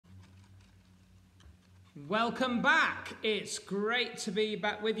Welcome back. It's great to be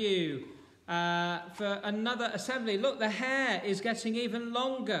back with you for another assembly. Look, the hair is getting even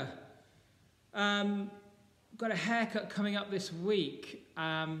longer. Got a haircut coming up this week.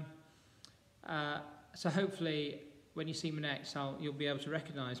 So hopefully when you see me next, you'll be able to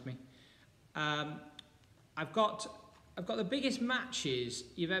recognise me. I've got the biggest matches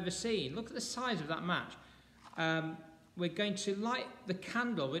you've ever seen. Look at the size of that match. We're going to light the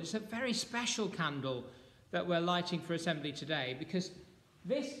candle, but it's a very special candle that we're lighting for assembly today, because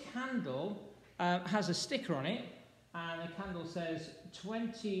this candle has a sticker on it, and the candle says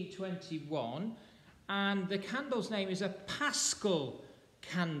 2021, and the candle's name is a Paschal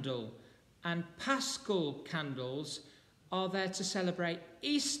candle, and Paschal candles are there to celebrate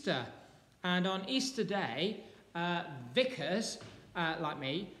Easter. And on Easter Day, vicars like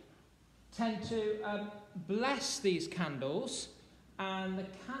me tend to bless these candles, and the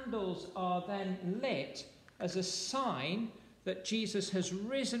candles are then lit as a sign that Jesus has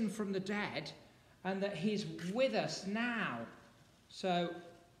risen from the dead and that he's with us now. So,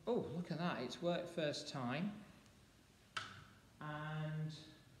 oh, look at that, it's worked first time. And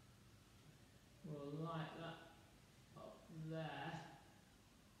we'll light that up there.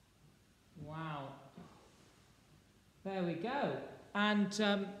 Wow. There we go. And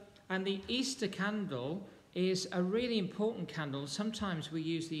the Easter candle is a really important candle. Sometimes we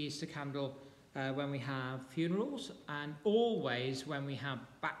use the Easter candle when we have funerals, and always when we have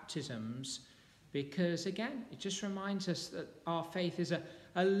baptisms, because again, it just reminds us that our faith is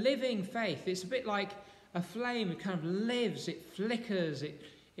a living faith. It's a bit like a flame. It kind of lives, it flickers, it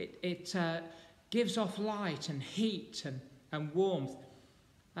gives off light and heat and warmth.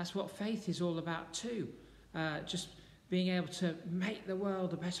 That's what faith is all about too. Just being able to make the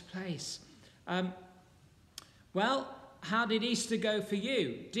world a better place. Well, how did Easter go for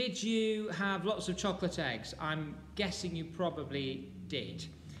you? Did you have lots of chocolate eggs? I'm guessing you probably did.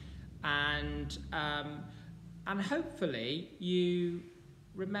 And hopefully you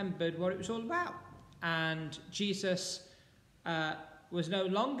remembered what it was all about. And Jesus was no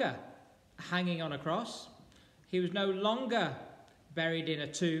longer hanging on a cross. He was no longer buried in a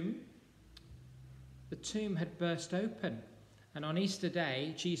tomb. The tomb had burst open. And on Easter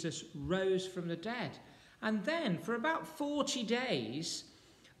Day, Jesus rose from the dead. And then, for about 40 days,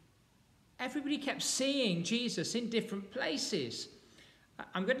 everybody kept seeing Jesus in different places.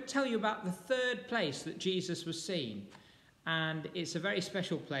 I'm going to tell you about the third place that Jesus was seen. And it's a very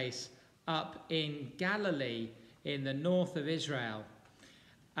special place up in Galilee, in the north of Israel.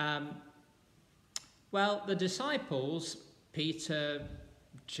 Well, the disciples, Peter,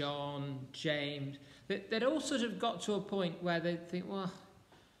 John, James, they'd all sort of got to a point where they'd think, well,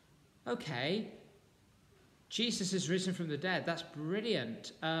 okay, Jesus is risen from the dead. That's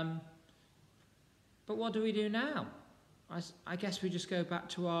brilliant. But what do we do now? I guess we just go back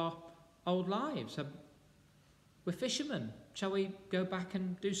to our old lives. We're fishermen. Shall we go back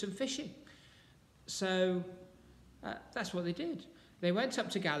and do some fishing? So that's what they did. They went up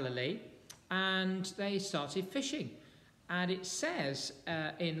to Galilee and they started fishing. And it says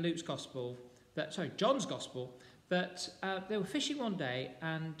in John's Gospel, that they were fishing one day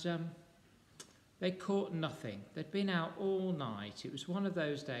and they caught nothing. They'd been out all night. It was one of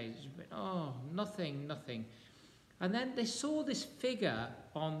those days. Oh, nothing. And then they saw this figure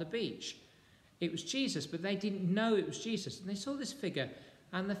on the beach. It was Jesus, but they didn't know it was Jesus. And they saw this figure,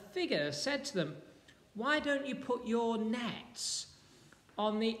 and the figure said to them, "Why don't you put your nets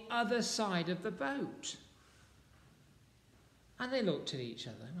on the other side of the boat?" And they looked at each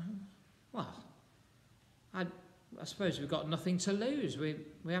other. Well, I suppose we've got nothing to lose. We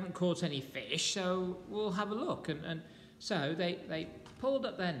haven't caught any fish, so we'll have a look. And so they pulled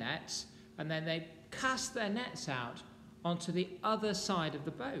up their nets, and then they cast their nets out onto the other side of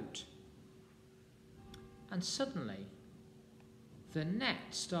the boat. And suddenly, the net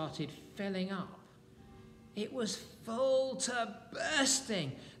started filling up. It was full to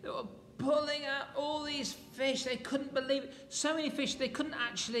bursting. They were pulling out all these fish. They couldn't believe it. So many fish, they couldn't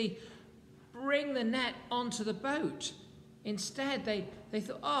actually bring the net onto the boat. Instead, they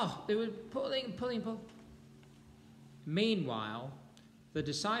thought, they were pulling. Meanwhile, the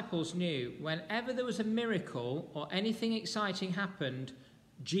disciples knew whenever there was a miracle or anything exciting happened,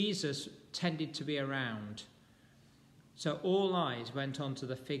 Jesus tended to be around. So all eyes went onto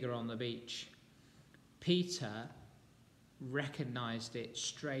the figure on the beach. Peter recognized it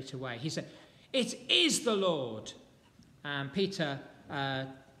straight away. He said, "It is the Lord." And Peter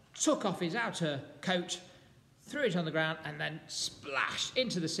took off his outer coat, threw it on the ground, and then splashed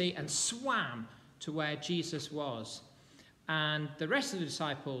into the sea and swam to where Jesus was. And the rest of the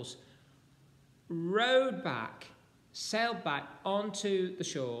disciples rowed back, sailed back onto the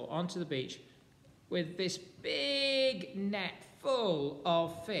shore, onto the beach, with this big net full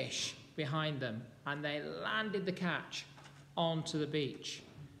of fish behind them, and they landed the catch onto the beach.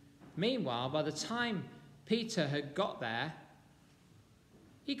 Meanwhile, by the time Peter had got there,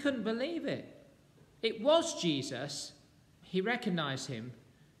 he couldn't believe it. It was Jesus. He recognized him,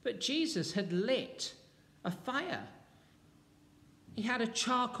 but Jesus had lit a fire. He had a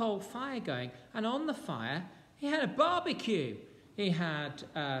charcoal fire going, and on the fire, he had a barbecue. He had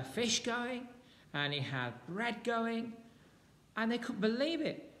fish going, and he had bread going, and they couldn't believe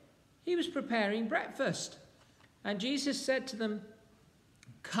it. He was preparing breakfast. And Jesus said to them,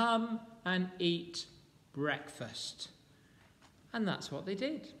 "Come and eat breakfast." And that's what they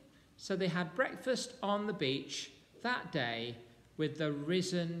did. So they had breakfast on the beach that day with the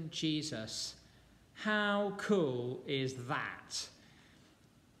risen Jesus. How cool is that?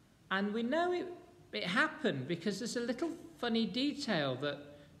 And we know it happened because there's a little funny detail that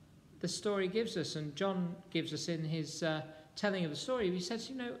the story gives us, and John gives us in his telling of the story. He says,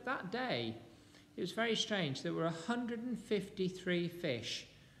 that day, it was very strange. There were 153 fish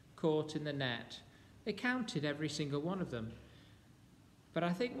caught in the net. They counted every single one of them. But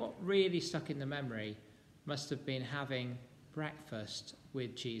I think what really stuck in the memory must have been having breakfast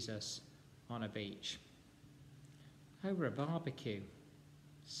with Jesus on a beach over a barbecue.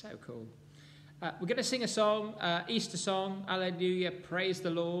 So cool. We're going to sing a song, Easter song, Alleluia, Praise the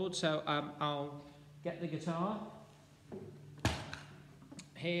Lord. So I'll get the guitar.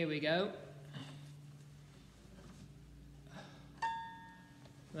 Here we go.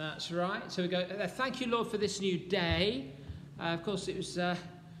 That's right. So we go, thank you, Lord, for this new day. Of course, it was a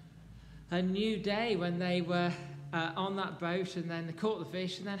new day when they were on that boat, and then they caught the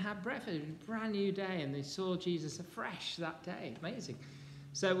fish and then had breakfast. It was a brand new day, and they saw Jesus afresh that day. Amazing.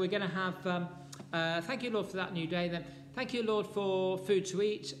 So we're going to have, thank you, Lord, for that new day. Then thank you, Lord, for food to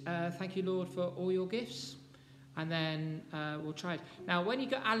eat. Thank you, Lord, for all your gifts. And then we'll try it. Now, when you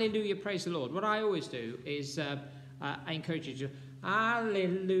go, Alleluia, praise the Lord, what I always do is I encourage you to,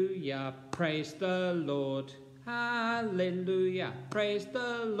 Alleluia, praise the Lord. Hallelujah, praise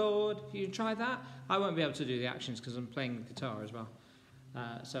the Lord. You try that? I won't be able to do the actions because I'm playing the guitar as well.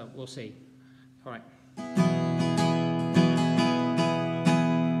 So we'll see. All right.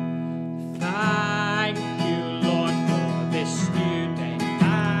 Thank you, Lord, for this new day.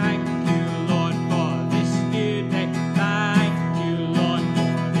 Thank you, Lord, for this new day. Thank you, Lord,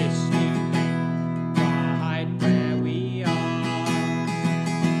 for this new day. Right where we are.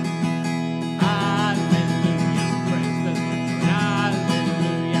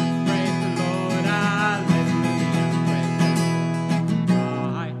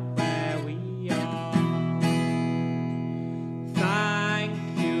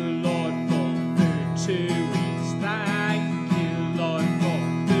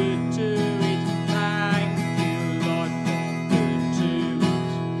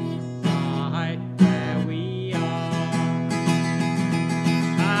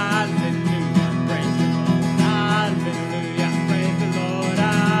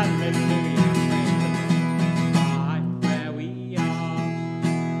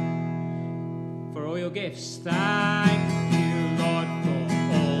 Gifts. Thank you, Lord, for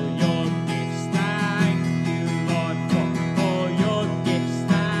all your gifts. Thank you, Lord, for all your gifts.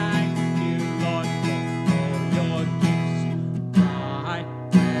 Thank you, Lord, for all your gifts. Right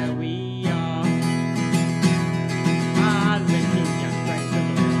where we are. Hallelujah, praise the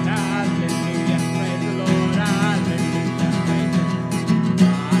Lord. Hallelujah, praise the Lord. Hallelujah, praise the Lord.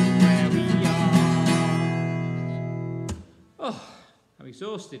 Right where we are. Oh, I'm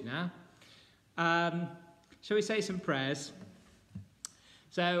exhausted now. Shall we say some prayers?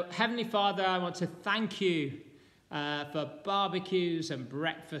 So, Heavenly Father, I want to thank you for barbecues and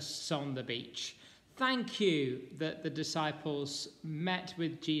breakfasts on the beach. Thank you that the disciples met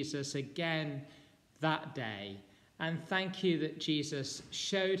with Jesus again that day. And thank you that Jesus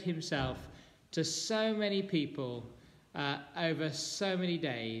showed himself to so many people over so many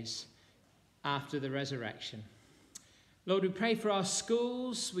days after the resurrection. Lord, we pray for our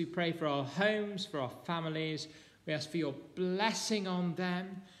schools, we pray for our homes, for our families. We ask for your blessing on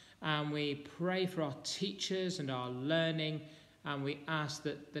them, and we pray for our teachers and our learning, and we ask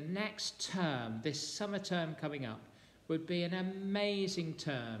that the next term, this summer term coming up, would be an amazing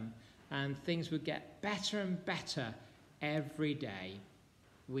term, and things would get better and better every day.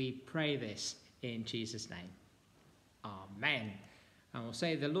 We pray this in Jesus' name. Amen. And we'll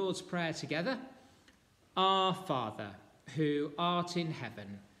say the Lord's Prayer together. Our Father, who art in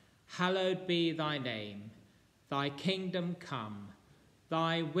heaven, hallowed be thy name. Thy kingdom come,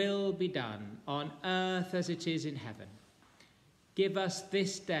 Thy will be done on earth as it is in heaven. Give us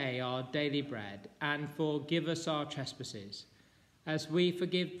this day our daily bread, and forgive us our trespasses, as we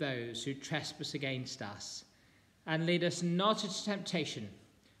forgive those who trespass against us. And lead us not into temptation,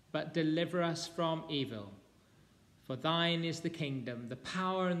 but deliver us from evil. For thine is the kingdom, the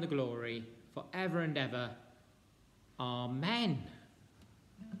power and the glory, for ever and ever. Amen.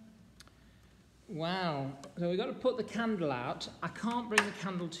 Wow. So we've got to put the candle out. I can't bring the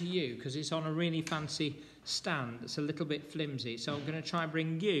candle to you because it's on a really fancy stand. It's a little bit flimsy. So I'm going to try and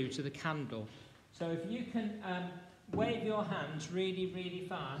bring you to the candle. So if you can wave your hands really, really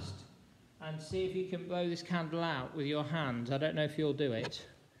fast and see if you can blow this candle out with your hands. I don't know if you'll do it.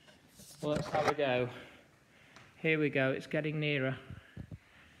 Well, let's have a go. Here we go. It's getting nearer.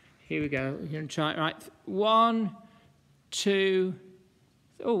 Here we go. You're going to try it. Right. 1, 2.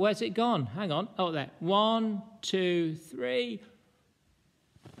 Oh, where's it gone? Hang on. Oh, there. 1, 2, 3.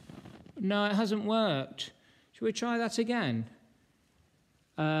 No, it hasn't worked. Shall we try that again?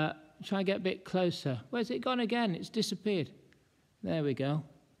 Try and get a bit closer. Where's it gone again? It's disappeared. There we go.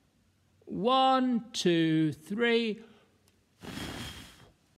 1, 2, 3.